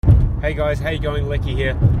Hey guys, how you going? Lecky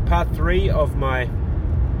here. Part 3 of my,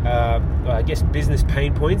 business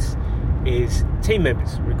pain points is team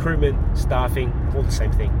members, recruitment, staffing, all the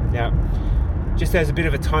same thing. Now, just as a bit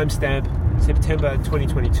of a timestamp, September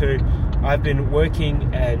 2022, I've been working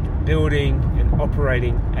and building and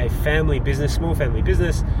operating a small family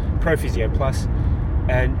business, ProPhysio Plus.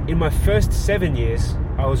 And in my first 7 years,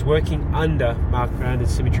 I was working under Mark Brown and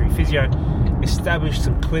Symmetry Physio, established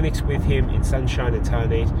some clinics with him in Sunshine and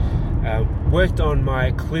Tarneet, worked on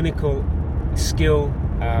my clinical skill,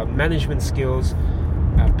 management skills,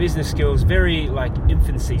 business skills, very like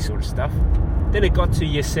infancy sort of stuff. Then it got to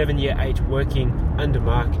year 7, year 8 working under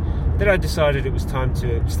Mark. Then I decided it was time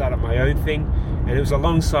to start up my own thing, and it was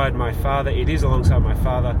alongside my father. It is alongside my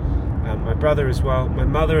father, my brother as well. My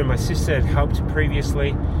mother and my sister had helped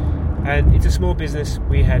previously, and it's a small business.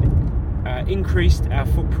 We had increased our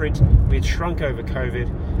footprint. We had shrunk over COVID,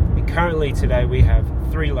 and currently today we have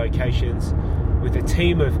 3 locations with a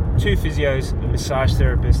team of 2 physios, a massage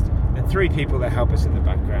therapist, and 3 people that help us in the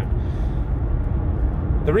background.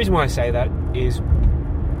 The reason why I say that is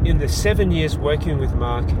in the 7 years working with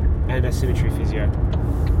Mark and a Symmetry Physio,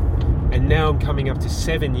 and now I'm coming up to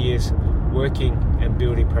 7 years working and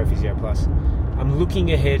building ProPhysio Plus, I'm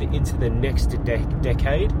looking ahead into the next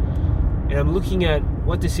decade, and I'm looking at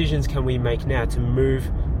what decisions can we make now to move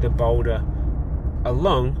the boulder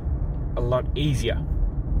along a lot easier.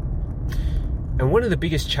 And one of the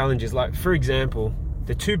biggest challenges, like for example,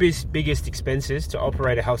 the 2 biggest expenses to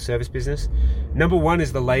operate a health service business, number 1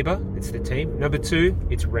 is the labor, it's the team. Number 2,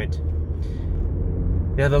 it's rent.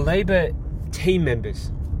 Now the labor, team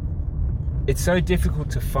members, it's so difficult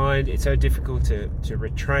to find, it's so difficult to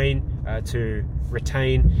retain,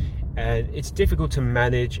 and it's difficult to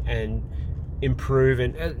manage and improve,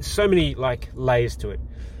 and so many like layers to it.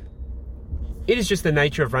 It is just the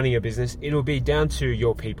nature of running a business. It'll be down to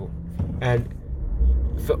your people. And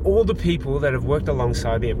for all the people that have worked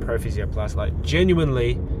alongside me at ProPhysio Plus, like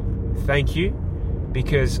genuinely thank you,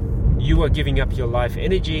 because you are giving up your life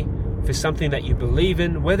energy for something that you believe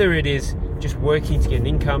in, whether it is just working to get an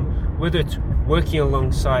income, whether it's working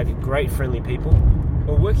alongside great friendly people,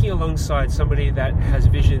 or working alongside somebody that has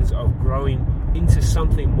visions of growing into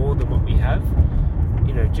something more than what we have.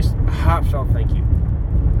 Just a heartfelt thank you.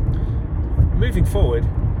 Moving forward,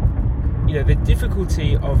 the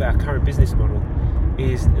difficulty of our current business model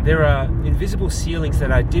is there are invisible ceilings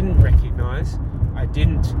that I didn't recognize, I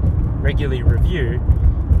didn't regularly review,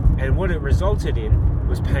 and what it resulted in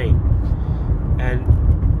was pain.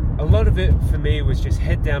 And a lot of it for me was just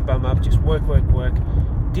head down, bum up, just work,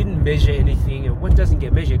 didn't measure anything, and what doesn't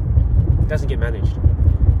get measured doesn't get managed.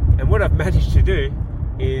 And what I've managed to do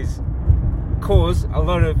is cause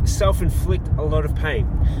self-inflict a lot of pain.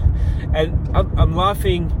 And I'm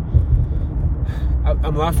laughing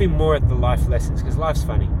more at the life lessons, because life's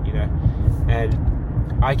funny,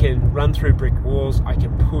 and I can run through brick walls, I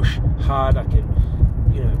can push hard, I can,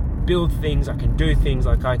 build things, I can do things,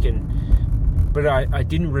 but I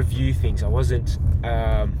didn't review things. I wasn't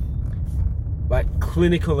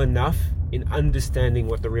clinical enough in understanding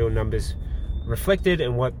what the real numbers reflected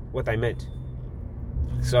and what they meant.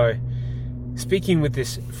 So speaking with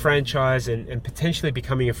this franchise and potentially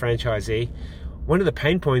becoming a franchisee, one of the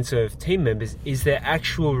pain points of team members is their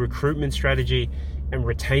actual recruitment strategy and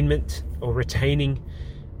retaining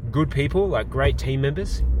good people, like great team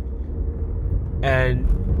members. And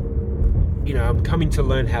I'm coming to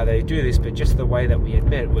learn how they do this, but just the way that we had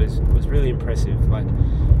met was really impressive. Like,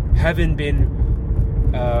 having been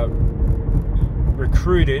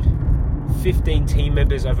recruited 15 team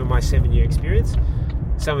members over my 7-year experience,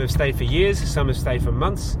 some have stayed for years, some have stayed for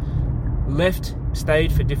months,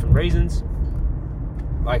 stayed for different reasons.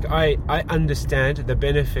 Like, I understand the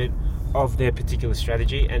benefit of their particular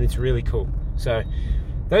strategy, and it's really cool. So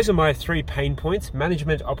those are my 3 pain points: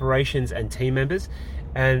 management, operations, and team members.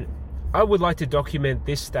 And I would like to document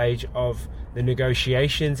this stage of the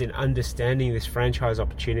negotiations in understanding this franchise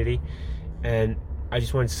opportunity. And I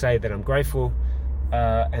just wanted to say that I'm grateful,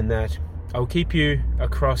 and that I'll keep you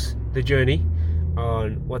across the journey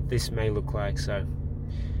on what this may look like. So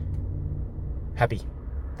happy.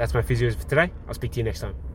 That's my physios for today. I'll speak to you next time.